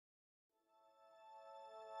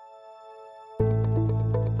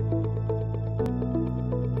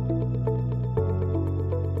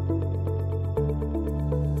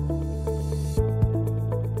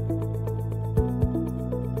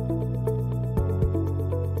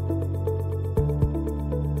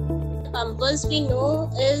compass we know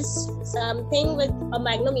is something with a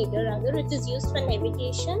magnetometer rather, which is used for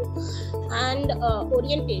navigation and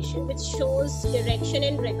orientation, which shows direction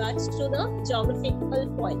in regards to the geographical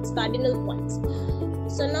points, cardinal points.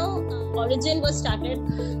 So now origin was started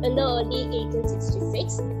in the early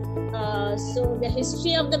 1866. So the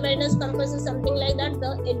history of the mariner's compass is something like that.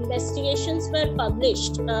 The investigations were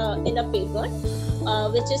published in a paper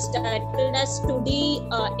which is titled as Studi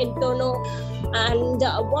Interno, and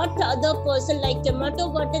what the other person like Tommaso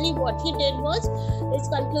Bertolli, what he did was, his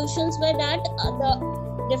conclusions were that the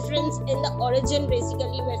difference in the origin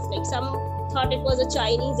basically was like, some thought it was a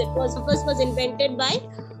Chinese, it was first was invented by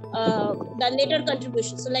the later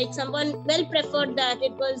contribution. So like someone well preferred that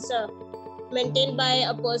it was maintained by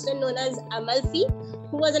a person known as Amalfi,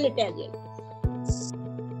 who was an Italian.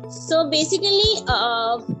 So basically,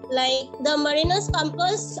 like the mariner's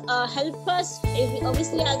compass help us,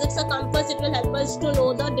 obviously as it's a compass, it will help us to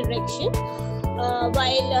know the direction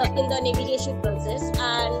while in the navigation process.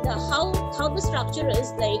 And how the structure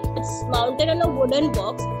is, like it's mounted on a wooden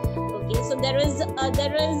box. Okay, so there is the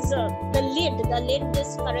lid. The lid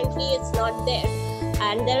is currently it's not there,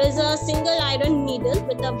 and there is a single iron needle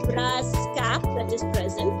with a brass cap that is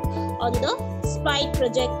present on the spike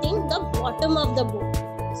projecting the bottom of the boat.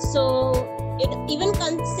 So it even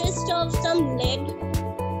consists of some lead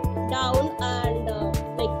down and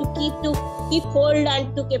like to keep hold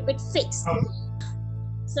and to keep it fixed.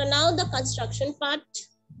 So now the construction part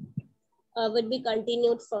would be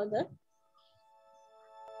continued further.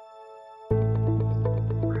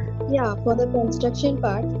 Yeah, for the construction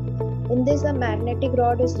part, in this a magnetic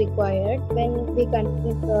rod is required when we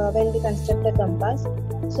construct a compass.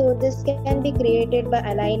 So this can be created by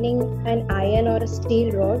aligning an iron or a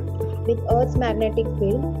steel rod with Earth's magnetic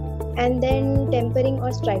field and then tempering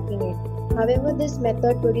or striking it. However, this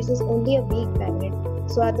method produces only a weak magnet,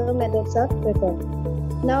 so other methods are preferred.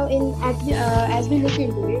 Now, as we look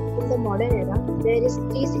into it, in the modern era, there is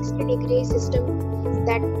 360-degree system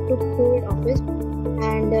that took hold of it,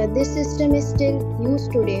 and this system is still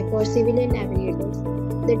used today for civilian navigators.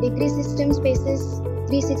 The degree system spaces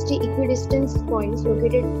 360 equidistant points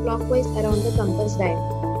located clockwise around the compass dial.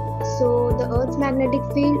 So the Earth's magnetic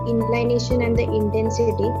field, inclination and the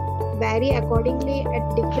intensity vary accordingly at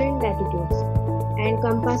different latitudes, and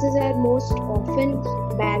compasses are most often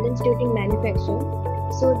balanced during manufacture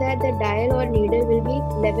so that the dial or needle will be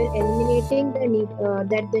level, eliminating the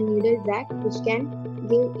needle drag, which can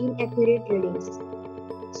give inaccurate readings.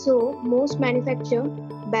 So most manufacturers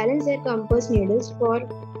balance their compass needles for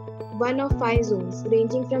one of 5 zones,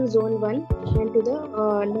 ranging from zone 1 and to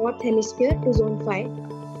the north hemisphere to zone 5.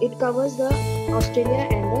 It covers the Australia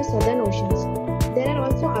and the southern oceans. There are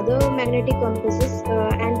also other magnetic compasses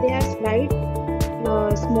and they are slide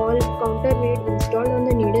small counterweight installed on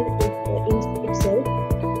the needle itself.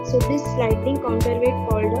 So this sliding counterweight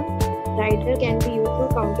called a rider can be used for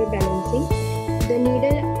counterbalancing. The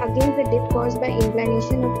needle against the dip caused by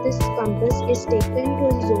inclination of this compass is taken to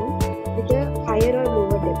a zone with a higher or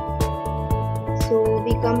lower dip. So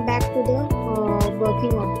we come back to the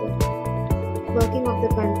working of the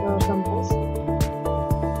compass.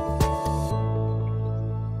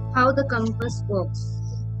 How the compass works.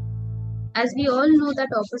 As we all know that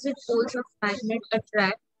opposite poles of magnet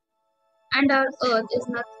attract, and our Earth is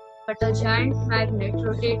nothing but a giant magnet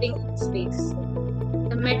rotating in space.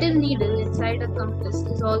 The metal needle inside a compass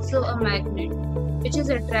is also a magnet, which is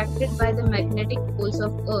attracted by the magnetic poles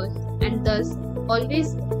of Earth and thus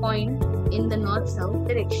always point in the north-south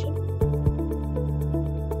direction.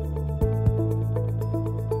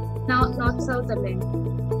 Now, north-south alignment.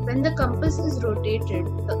 When the compass is rotated,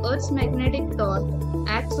 the Earth's magnetic torque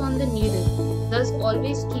acts on the needle, thus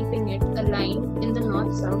always keeping it aligned in the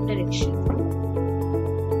north-south direction.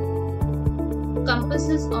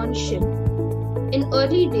 Compasses on ship. In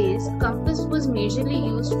early days, compass was majorly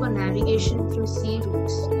used for navigation through sea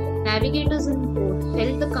routes. Navigators in boat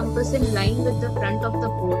held the compass in line with the front of the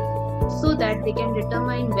boat so that they can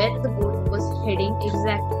determine where the boat was heading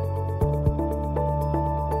exactly.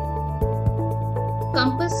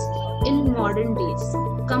 Compass in modern days.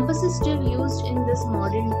 Compass is still used in this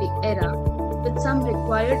modern era with some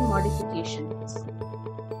required modifications.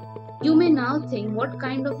 You may now think, what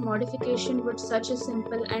kind of modification would such a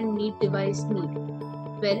simple and neat device need?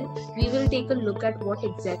 Well, we will take a look at what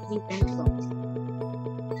exactly went wrong.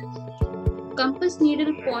 Compass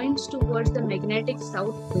needle points towards the magnetic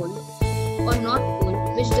south pole or north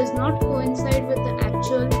pole, which does not coincide with the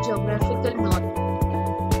actual geographical north.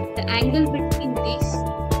 The angle between these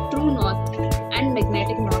true north and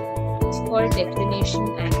magnetic north is called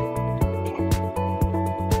declination angle,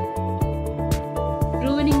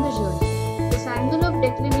 ruining the journey.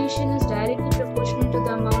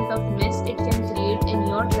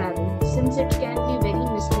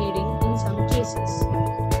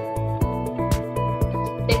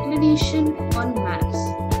 Declination on maps.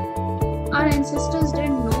 Our ancestors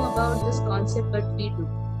didn't know about this concept, but we do.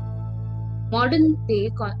 Modern day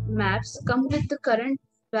maps come with the current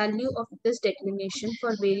value of this declination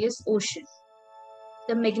for various oceans.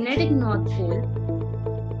 The magnetic North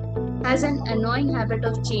Pole has an annoying habit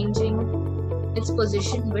of changing its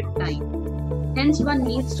position with time. Hence, one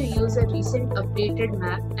needs to use a recent updated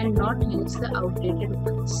map and not use the outdated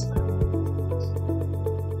ones.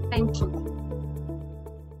 Thank you.